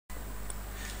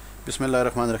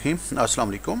Bismillahirrahmanirrahim.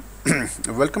 Assalamu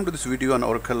alaikum. Welcome to this video on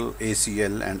Oracle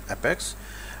ACL and Apex.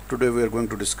 Today we are going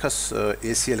to discuss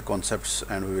ACL concepts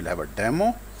and we will have a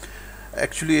demo.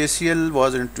 Actually, ACL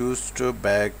was introduced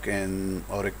back in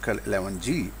Oracle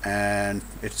 11G and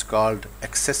it's called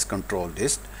Access Control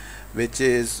List, which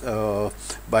is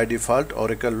by default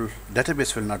Oracle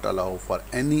database will not allow for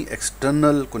any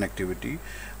external connectivity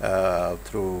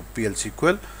through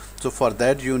PL/SQL. So for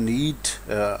that you need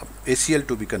ACL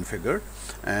to be configured,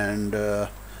 and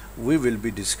we will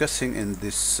be discussing in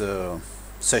this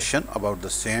session about the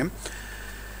same.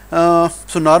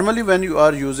 So normally when you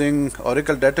are using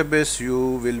Oracle database,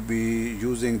 you will be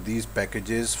using these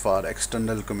packages for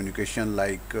external communication,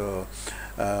 like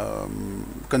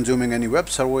consuming any web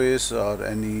service or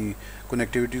any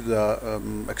connectivity to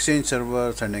the Exchange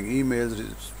server, sending emails,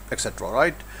 etc.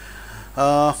 Right?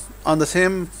 On the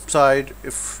same side,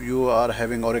 if you are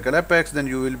having Oracle Apex, then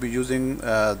you will be using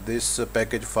this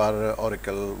package for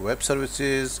Oracle web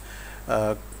services,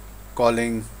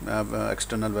 calling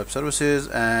external web services,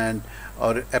 and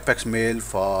or Apex Mail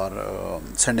for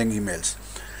sending emails.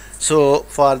 So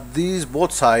for these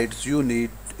both sides you need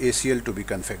ACL to be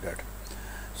configured.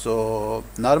 So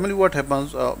normally what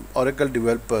happens, Oracle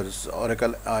developers,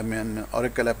 Oracle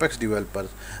Apex developers,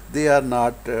 they are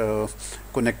not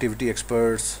connectivity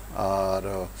experts,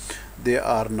 or they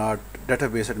are not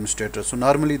database administrators. So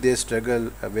normally they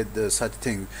struggle with such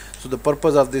things. So the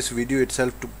purpose of this video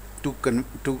itself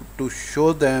to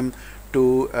show them,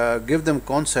 to give them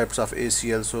concepts of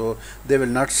ACL, so they will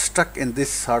not stuck in this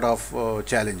sort of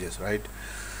challenges, right?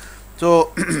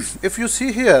 So if you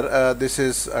see here, this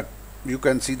is a, you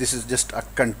can see this is just a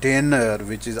container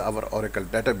which is our Oracle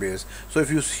database. So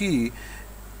if you see,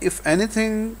 if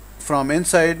anything from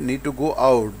inside need to go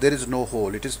out, there is no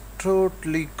hole, it is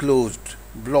totally closed,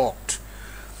 blocked.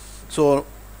 So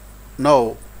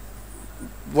now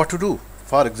what to do?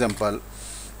 For example,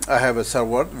 I have a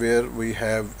server where we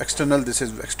have external, this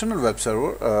is external web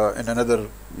server in another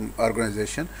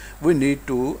organization. We need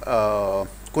to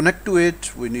connect to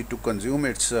it, we need to consume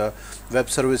its web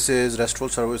services, RESTful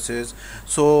services.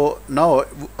 So now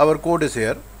our code is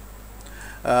here.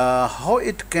 How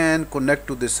it can connect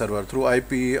to this server through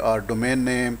IP or domain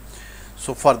name.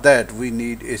 So for that we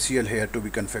need ACL here to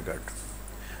be configured.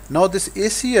 Now this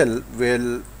ACL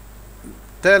will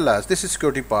tell us, this is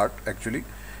security part actually,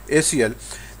 ACL.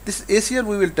 This ACL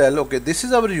we will tell, okay, this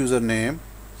is our username,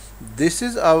 this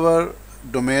is our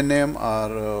domain name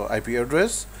or IP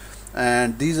address,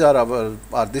 and these are our,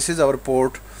 or this is our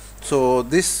port. So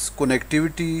this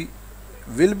connectivity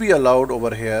will be allowed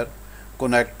over here,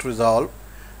 connect, resolve.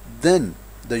 Then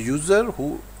the user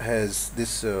who has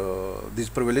this these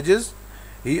privileges,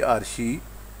 he or she,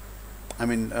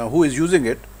 who is using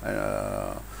it,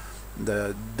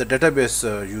 the database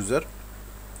user,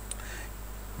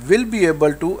 will be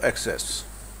able to access.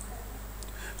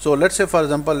 So let's say for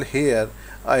example here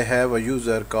I have a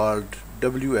user called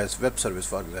WS web service,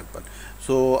 for example.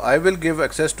 So I will give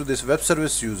access to this web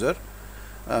service user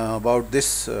about this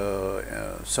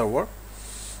server,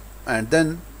 and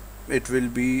then it will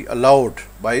be allowed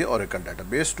by Oracle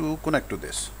database to connect to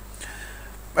this.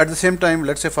 At the same time,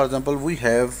 let's say for example we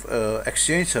have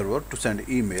Exchange server to send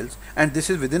emails, and this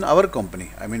is within our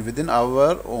company, within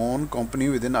our own company,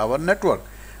 within our network.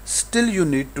 Still you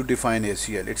need to define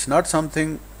ACL. It's not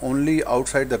something only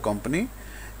outside the company,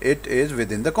 it is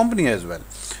within the company as well.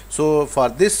 So for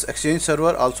this Exchange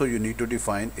server also you need to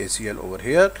define ACL over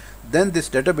here. Then this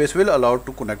database will allow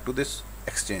to connect to this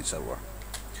Exchange server.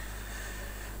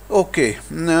 Okay,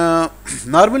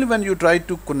 normally when you try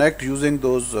to connect using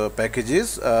those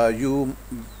packages, you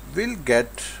will get,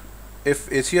 if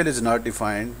ACL is not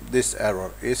defined, this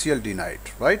error, ACL denied,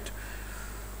 right?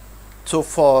 So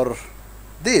for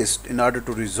this, in order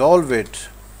to resolve it,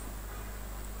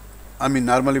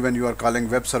 normally when you are calling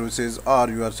web services or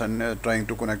you are trying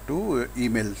to connect to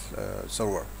email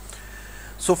server.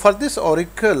 So for this,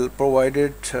 Oracle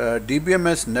provided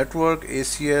DBMS network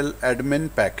ACL admin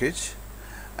package,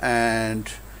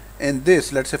 and in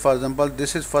this, let's say for example,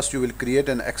 this is first you will create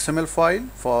an XML file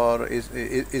for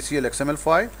ACL XML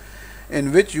file,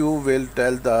 in which you will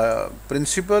tell the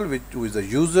principal, who is the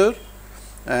user,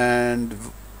 and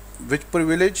which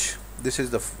privilege. This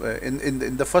is the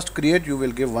in the first create you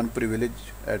will give one privilege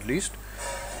at least,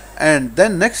 and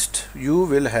then next you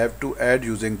will have to add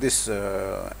using this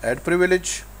add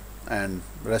privilege, and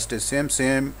rest is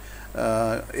same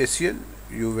ACL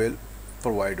you will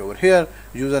provide over here,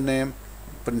 username,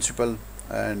 principal,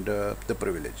 and the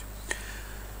privilege.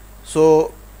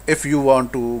 So if you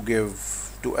want to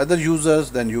give to other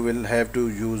users, then you will have to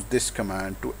use this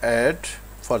command to add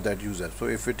for that user. So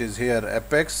if it is here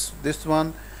Apex, this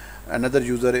one, another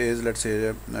user is, let's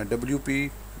say,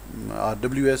 WP or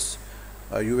WS,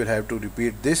 you will have to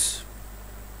repeat this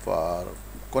for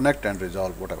connect and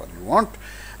resolve whatever you want.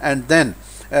 And then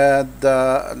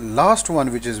the last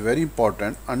one, which is very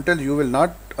important, until you will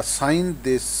not assign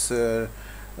this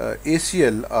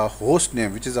ACL a host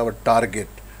name, which is our target,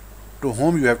 to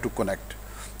whom you have to connect,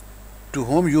 to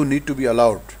whom you need to be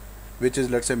allowed, which is,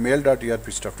 let's say,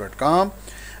 mail.erpstuff.com.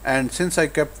 And since I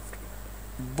kept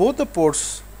both the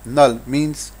ports null,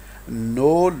 means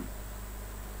no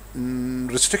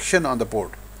restriction on the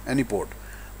port, any port.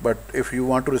 But if you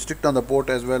want to restrict on the port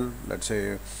as well, let's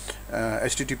say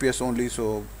HTTPS only,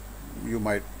 so you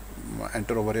might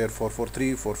enter over here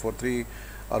 443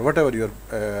 or whatever your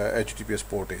HTTPS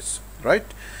port is, right?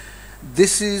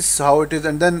 This is how it is.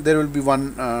 And then there will be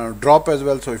one drop as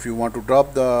well. So if you want to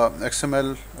drop the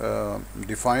XML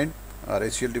defined or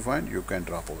ACL defined, you can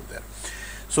drop over there.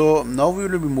 So now we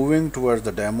will be moving towards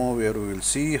the demo, where we will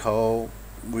see how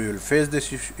we will face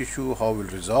this issue, how we'll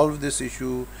resolve this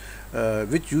issue,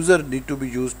 which user need to be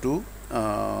used to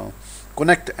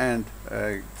connect and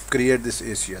create this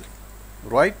ACL,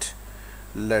 right?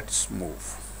 Let's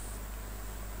move.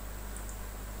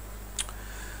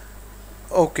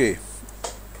 Okay,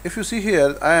 if you see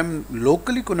here, I am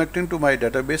locally connecting to my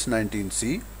database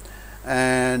 19C,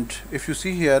 and if you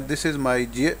see here, this is my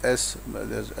JS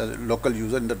local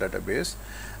user in the database,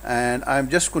 and I am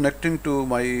just connecting to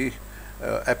my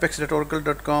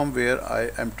apex.oracle.com, where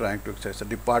I am trying to access a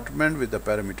department with the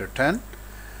parameter 10.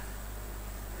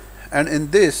 And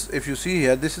in this, if you see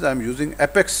here, this is I am using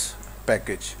Apex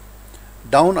package.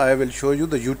 Down I will show you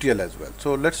the UTL as well.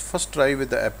 So let's first try with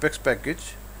the Apex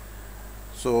package.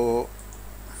 So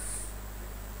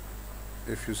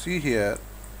if you see here,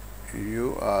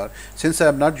 you are, since I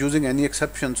am not using any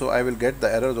exception, so I will get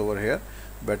the errors over here,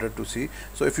 better to see.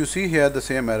 So if you see here, the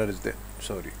same error is there.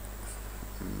 Sorry,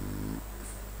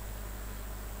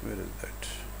 where is that?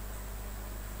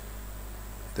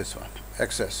 This one,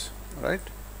 access, right?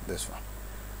 This one,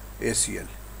 ACL.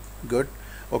 Good.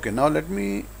 Okay, now let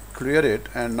me clear it,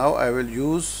 and now I will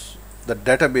use the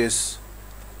database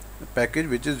package,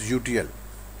 which is UTL.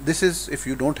 This is if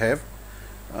you don't have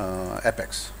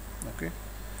Apex. Okay.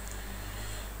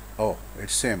 Oh,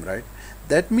 it's same, right?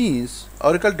 That means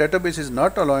Oracle database is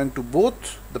not allowing to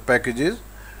both the packages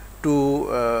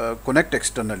to connect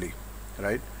externally,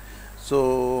 right?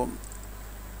 So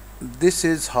this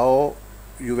is how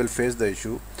you will face the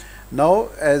issue. Now,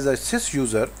 as a sys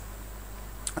user,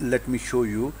 let me show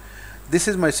you. This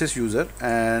is my sys user,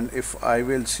 and if I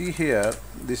will see here,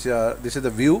 this is the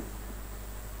view,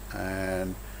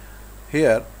 and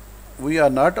here we are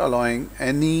not allowing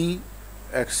any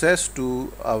access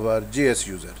to our JS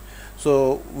user.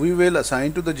 So we will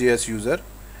assign to the JS user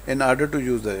in order to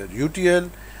use the UTL,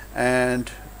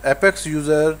 and Apex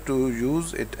user to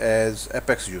use it as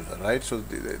Apex user, right? So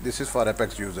this is for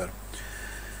Apex user.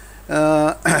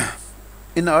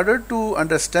 In order to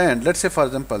understand, let's say for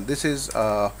example, this is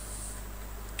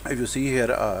if you see here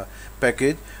a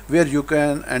package where you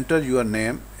can enter your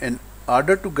name in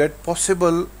order to get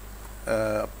possible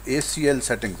ACL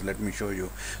settings. Let me show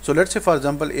you. So let's say for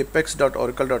example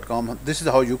apex.oracle.com, this is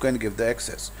how you can give the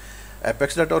access.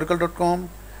 apex.oracle.com,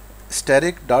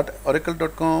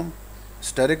 static.oracle.com,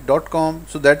 static.com.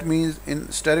 so that means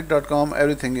in static.com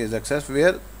everything is accessed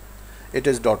where it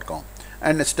is .com,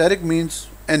 and static means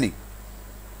any,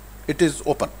 it is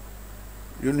open.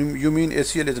 You mean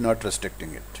ACL is not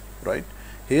restricting it, right?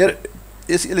 Here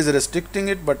ACL is restricting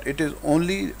it, but it is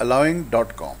only allowing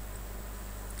 .com.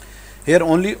 Here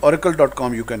only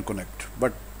oracle.com you can connect,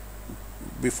 but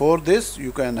before this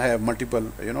you can have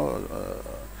multiple,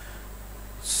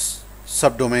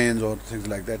 subdomains or things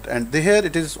like that, and here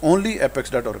it is only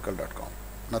apex.oracle.com,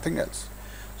 nothing else.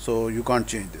 So you can't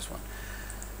change this one.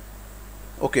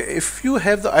 Okay, if you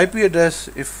have the IP address,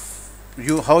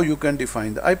 how you can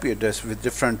define the IP address with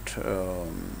different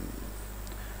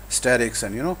statics,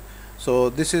 and so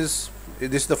this is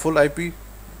the full IP.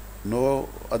 No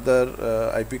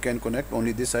other IP can connect,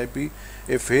 only this IP.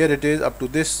 If here it is up to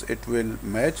this, it will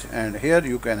match, and here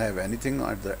you can have anything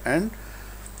at the end,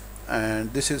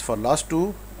 and this is for last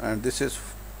two, and this is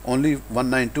only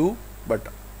 192, but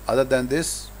other than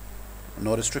this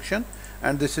no restriction,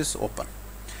 and this is open.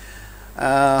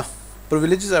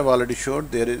 Privileges I've already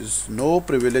showed. There is no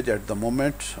privilege at the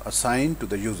moment assigned to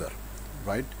the user,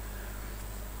 right?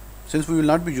 Since we will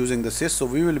not be using the sys, so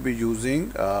we will be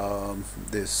using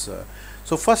this.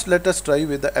 So first let us try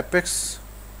with the Apex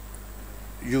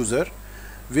user,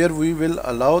 where we will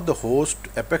allow the host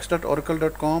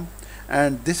apex.oracle.com,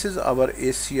 and this is our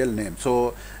ACL name.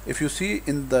 So if you see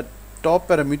in the top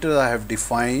parameter I have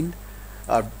defined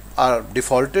are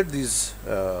defaulted these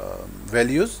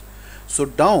values. So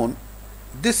down,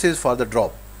 this is for the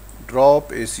drop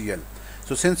ACL.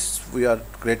 So since we are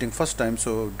creating first time,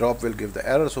 so drop will give the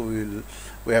error, so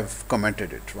we have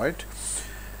commented it, right?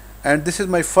 And this is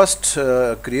my first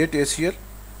create ACL.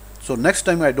 So next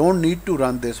time I don't need to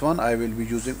run this one, I will be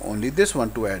using only this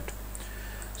one to add.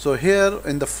 So here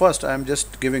in the first I am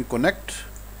just giving connect,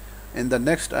 in the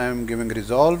next I am giving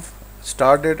resolve,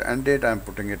 start date, end date I am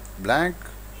putting it blank,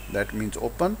 that means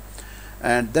open,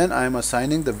 and then I am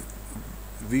assigning the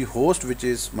vhost, which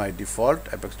is my default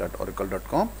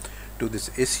apex.oracle.com, to this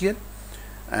ACL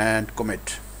and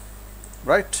commit,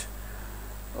 right?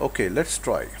 Okay, let's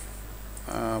try.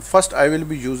 First I will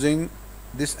be using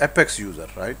this Apex user,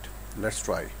 right? Let's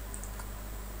try,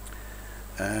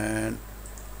 and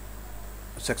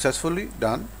successfully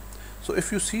done. So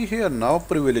if you see here now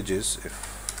privileges, if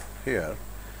here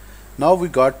now we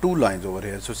got two lines over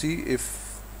here. So see,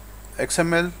 if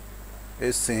XML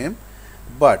is same,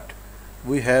 but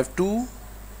we have two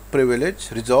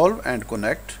privilege, resolve and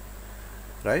connect,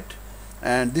 right?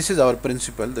 And this is our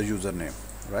principal, the username,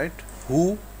 right,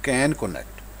 who can connect.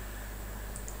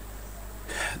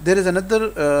 There is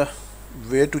another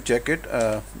way to check it,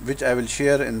 which I will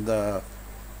share in the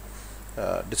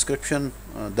description,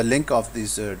 the link of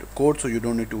this code, so you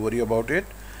don't need to worry about it.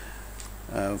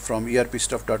 From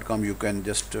erpstuff.com you can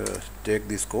just take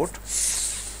this code.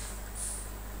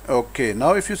 Okay,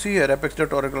 now if you see here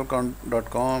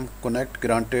apex.oracle.com, connect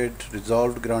granted,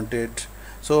 resolved granted.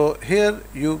 So here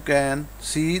you can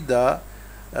see the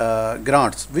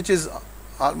grants, which is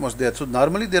almost there. So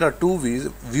normally there are two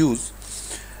views,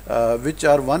 which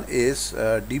are, one is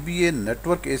DBA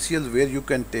network ACLs, where you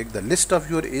can take the list of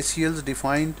your ACLs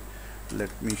defined. Let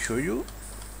me show you,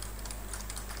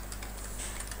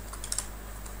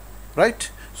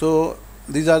 right? So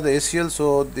these are the ACL.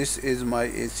 So this is my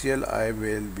ACL, I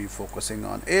will be focusing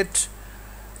on it.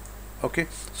 Okay,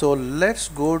 so let's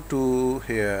go to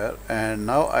here, and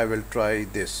now I will try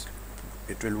this.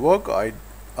 It will work, or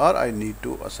I need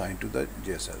to assign to the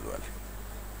JS as well.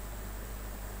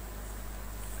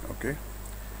 Okay,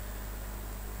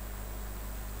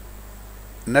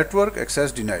 network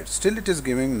access denied, still it is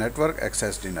giving network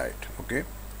access denied. Okay,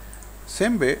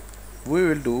 same way we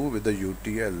will do with the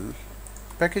UTL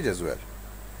package as well.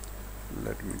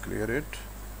 Let me clear it,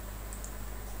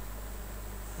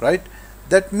 right?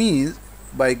 That means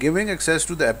by giving access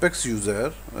to the Apex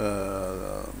user,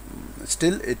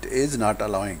 still it is not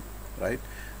allowing, right?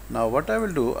 Now what I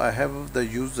will do, I have the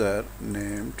user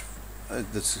named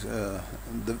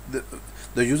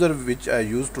the user which I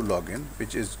used to log in,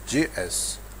 which is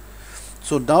JS.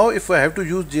 So now if I have to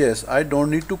use JS, I don't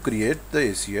need to create the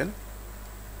ACL,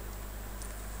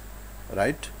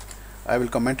 right? I will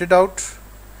comment it out,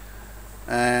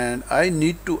 and I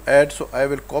need to add, so I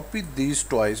will copy these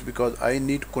twice because I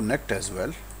need connect as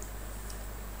well.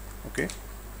 Okay,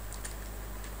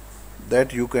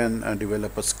 that you can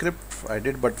develop a script. I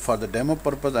did, but for the demo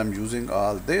purpose I'm using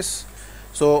all this.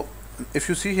 So if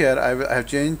you see here, I have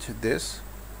changed this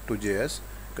to JS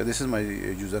because this is my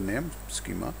username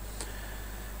schema,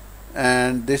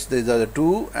 and these are the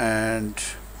two, and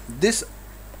this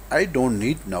I don't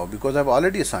need now because I've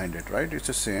already assigned it, right? It's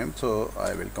the same, so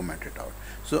I will comment it out.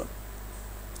 So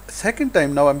second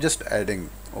time now I'm just adding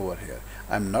over here.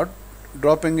 I'm not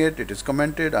dropping it, it is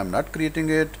commented, I'm not creating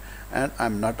it, and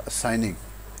I'm not assigning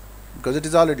because it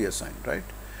is already assigned, right?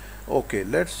 Okay,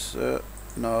 let's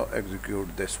now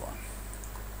execute this one.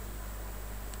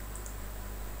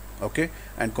 Okay,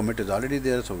 and commit is already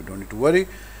there, so we don't need to worry.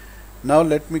 Now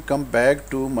let me come back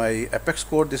to my Apex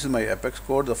code. This is my Apex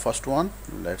code, the first one.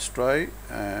 Let's try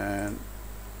and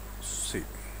see.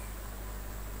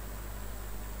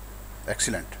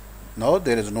 Excellent. Now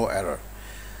there is no error,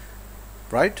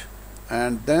 right?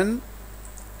 And then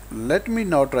let me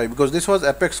now try, because this was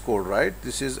Apex code, right?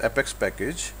 This is Apex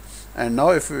package, and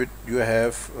now if you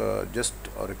have just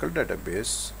Oracle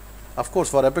database, of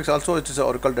course for Apex also it is an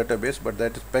Oracle database, but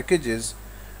that packages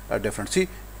are different. See,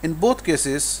 in both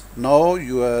cases now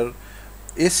your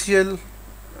ACL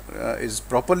is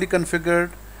properly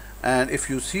configured, and if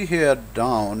you see here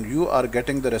down, you are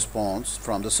getting the response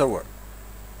from the server.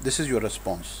 This is your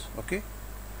response, okay,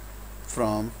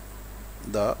 from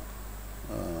the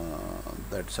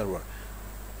that server.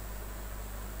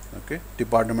 Okay,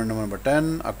 department number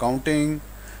 10, accounting.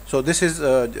 So this is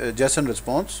a JSON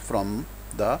response from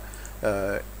the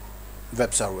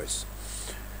web service.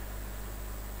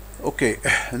 Okay,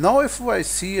 now if I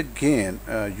see again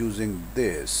using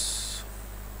this,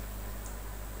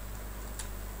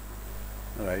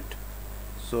 right?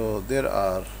 So there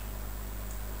are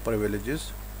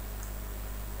privileges,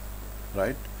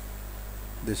 right?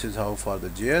 This is how for the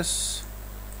JS.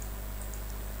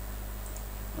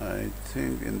 I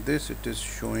think in this it is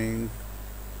showing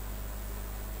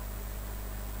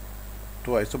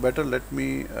twice, so better let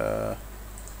me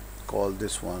call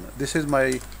this one. This is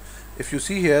my, if you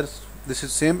see here, this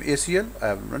is same ACL. I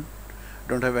have not,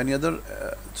 don't have any other,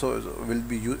 so we'll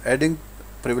be adding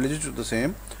privileges to the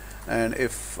same. And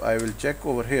if I will check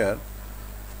over here,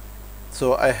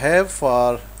 so I have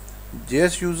for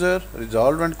JS user,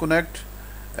 resolve and connect,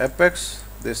 Apex,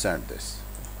 this and this,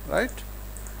 right?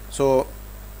 So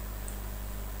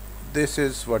this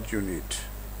is what you need.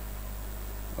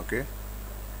 Okay,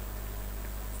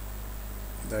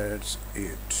 that's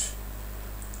it.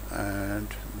 And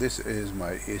this is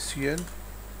my ACL.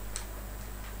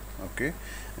 Okay,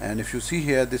 and if you see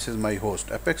here, this is my host,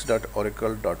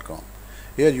 apex.oracle.com.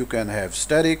 Here you can have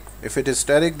static. If it is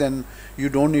static, then you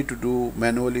don't need to do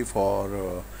manually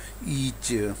for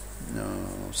each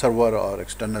server or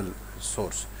external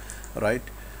source, right?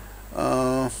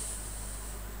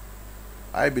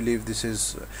 I believe this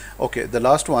is okay. The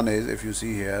last one is, if you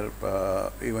see here,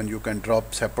 even you can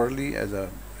drop separately as a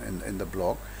in the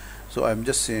block. So I'm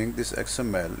just saying this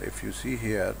XML, if you see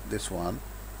here, this one,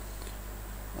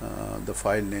 the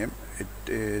file name, it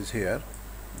is here,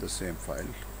 the same file,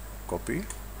 copy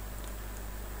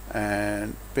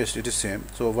and paste, it is same.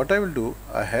 So what I will do,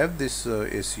 I have this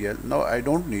ACL, now I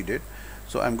don't need it,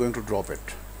 so I'm going to drop it,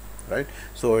 right?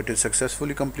 So it is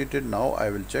successfully completed. Now I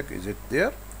will check, is it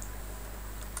there?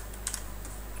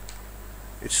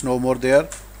 It's no more there.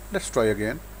 Let's try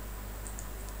again.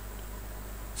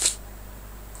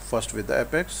 First with the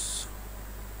Apex,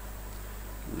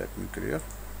 let me clear.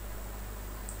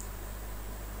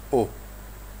 Oh,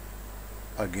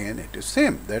 again it is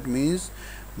same. That means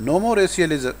no more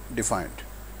ACL is defined.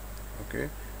 Okay,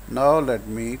 now let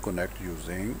me connect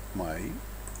using my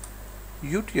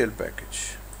UTL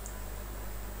package.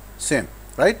 Same,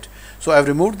 right? So I've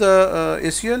removed the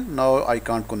ACL. Now I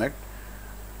can't connect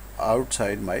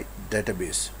outside my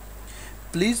database.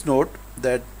 Please note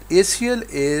that ACL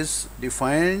is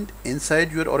defined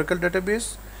inside your Oracle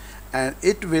database, and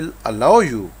it will allow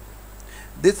you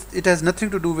this. It has nothing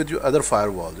to do with your other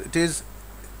firewalls. It is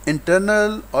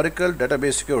internal Oracle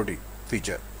database security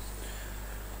feature.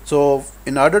 So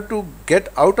in order to get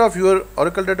out of your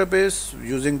Oracle database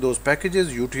using those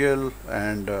packages, UTL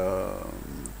and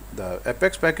the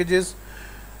Apex packages,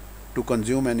 to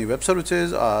consume any web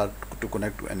services or to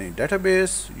connect to any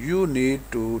database, you need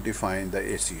to define the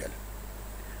ACL,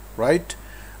 right?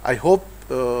 I hope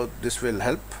this will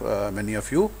help many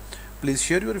of you. Please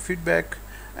share your feedback,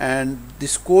 and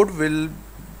this code will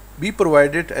be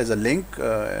provided as a link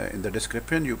in the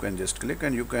description. You can just click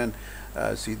and you can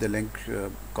see the link,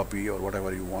 copy or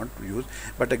whatever you want to use.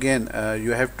 But again,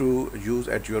 you have to use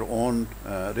at your own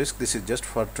risk. This is just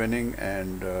for training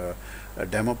and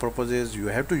demo purposes. You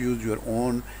have to use your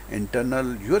own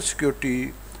internal, your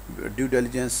security due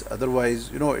diligence.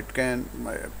 Otherwise, you know, it can,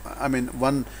 I mean,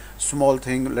 one small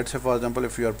thing, let's say for example,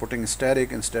 if you are putting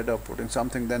static instead of putting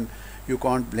something, then you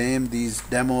can't blame these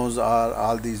demos or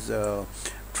all these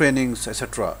trainings,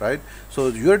 etc., right? So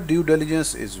your due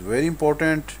diligence is very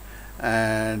important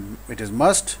and it is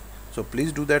must. So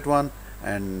please do that one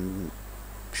and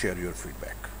share your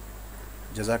feedback.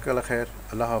 Jazakallah khair.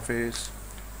 Allah Hafiz.